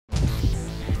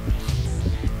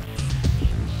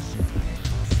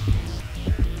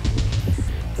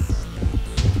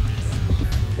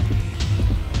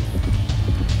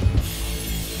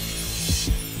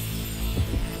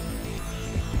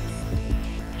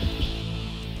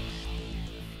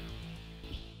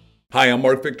Hi, I'm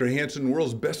Victor Hansen,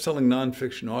 world's best-selling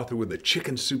nonfiction author with a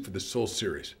Chicken Soup for the Soul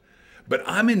series. But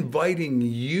I'm inviting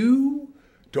you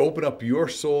to open up your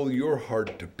soul, your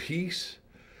heart to peace,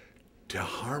 to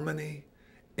harmony,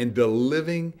 and to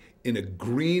living in a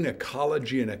green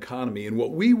ecology and economy. And what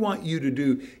we want you to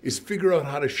do is figure out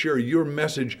how to share your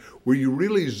message where you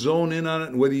really zone in on it,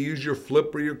 and whether you use your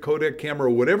flip or your Kodak camera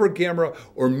or whatever camera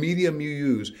or medium you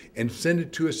use, and send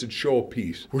it to us at Show of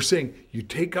Peace. We're saying you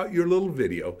take out your little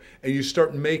video and you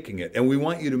start making it. And we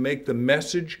want you to make the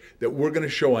message that we're going to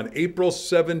show on April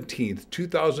 17th,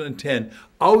 2010,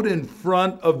 out in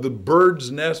front of the bird's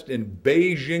nest in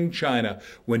Beijing, China,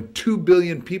 when 2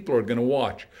 billion people are going to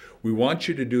watch. We want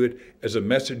you to do it as a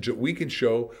message that we can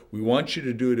show. We want you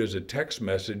to do it as a text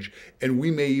message, and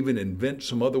we may even invent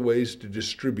some other ways to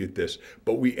distribute this.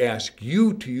 But we ask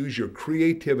you to use your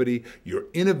creativity, your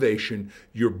innovation,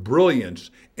 your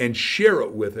brilliance, and share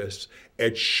it with us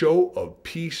at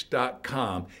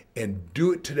showofpeace.com, and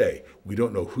do it today. We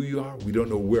don't know who you are, we don't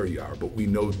know where you are, but we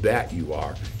know that you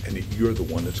are, and that you're the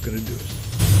one that's going to do it.